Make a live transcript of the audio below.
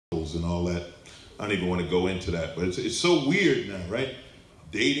couples and all that. I don't even want to go into that, but it's so weird now, right?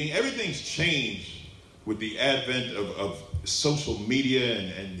 Dating, everything's changed with the advent of social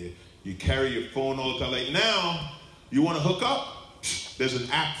media, and you carry your phone all the time. Like now, you want to hook up? There's an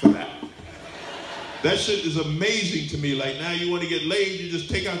app for that. That shit is amazing to me. Like now you want to get laid, you just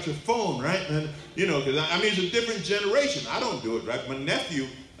take out your phone, right? And you know, because I mean, it's a different generation. I don't do it, right? My nephew,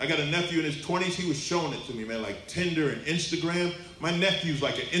 I got a nephew in his 20s, he was showing it to me, man, like Tinder and Instagram. My nephew's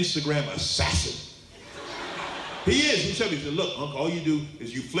like an Instagram assassin. He is. He showed me, he said, look, Uncle, all you do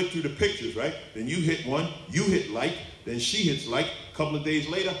is you flick through the pictures, right? Then you hit one, you hit like, then she hits like. A couple of days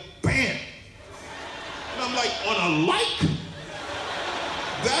later, bam! And I'm like, on a like?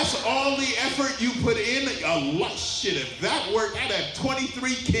 That's all the effort you put in? A lot. Shit, if that worked, I'd have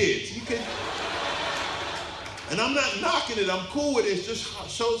 23 kids. You can... And I'm not knocking it, I'm cool with it. It just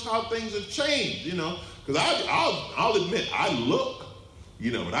shows how things have changed, you know? Because I'll admit, I look,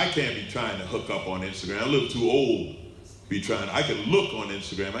 you know, but I can't be trying to hook up on Instagram. I'm a little too old to be trying. I can look on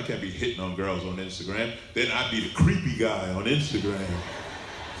Instagram. I can't be hitting on girls on Instagram. Then I'd be the creepy guy on Instagram,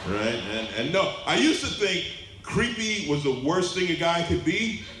 right? And no, I used to think creepy was the worst thing a guy could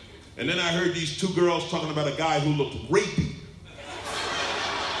be. And then I heard these two girls talking about a guy who looked rapey.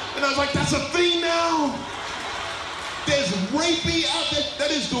 And I was like, that's a thing now? There's rapey out there?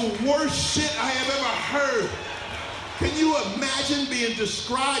 That is the worst shit I have ever heard. Can you imagine being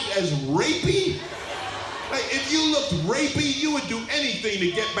described as rapey? Like, if you looked rapey, you would do anything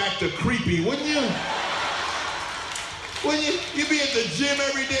to get back to creepy, wouldn't you? When you'd be at the gym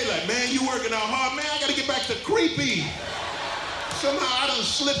every day like, man, you working out hard. Man, I gotta get back to creepy. Somehow I done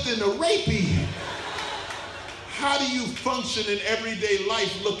slipped into rapey. How do you function in everyday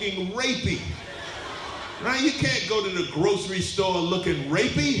life looking rapey? Right? You can't go to the grocery store looking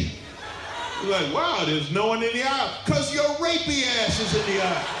rapey. You're like, wow, there's no one in the aisle. Because your rapey ass is in the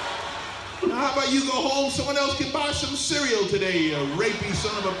aisle. Now, how about you go home, someone else can buy some cereal today, you rapey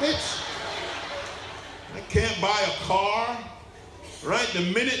son of a bitch. I can't buy a car, right? The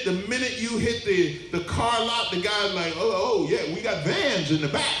minute you hit the car lot, the guy's like, oh yeah, we got vans in the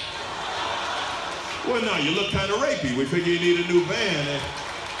back. Well, no, you look kind of rapey. We figure you need a new van.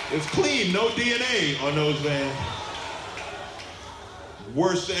 It's clean, no DNA on those vans.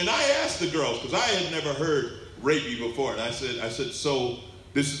 Worse, and I asked the girls, because I had never heard rapey before, and I said, so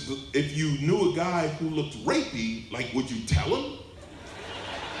this is, if you knew a guy who looked rapey, like, would you tell him?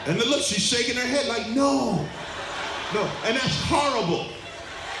 And then look, she's shaking her head like, no, and that's horrible.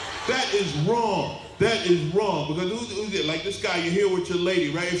 That is wrong. That is wrong. Because who's it? Like this guy, you're here with your lady,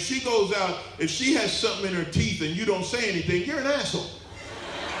 right? If she goes out, if she has something in her teeth and you don't say anything, you're an asshole,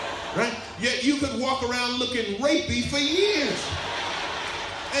 right? Yet you could walk around looking rapey for years.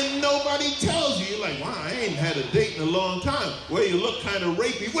 And nobody tells you. You're like, wow, I ain't had a date in a long time. Well, you look kind of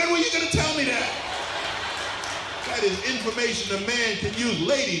rapey. When were you going to tell me that? That is information a man can use.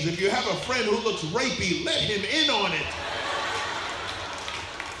 Ladies, if you have a friend who looks rapey, let him in on it.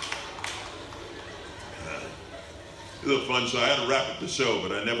 It's a fun show. I had to wrap up the show,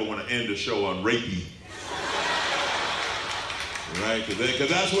 but I never want to end the show on rapey. Right? Because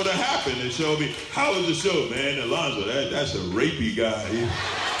that's what happened. The show me, how was the show, man? Alonzo, that's a rapey guy.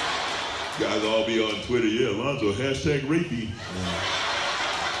 You guys all be on Twitter, yeah, Alonzo, hashtag rapey.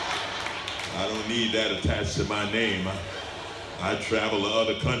 I don't need that attached to my name. I travel to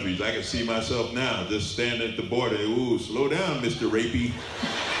other countries. I can see myself now just standing at the border. Ooh, slow down, Mr. Rapey.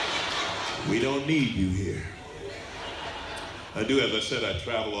 We don't need you here. I do, as I said, I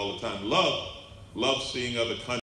travel all the time. Love seeing other countries.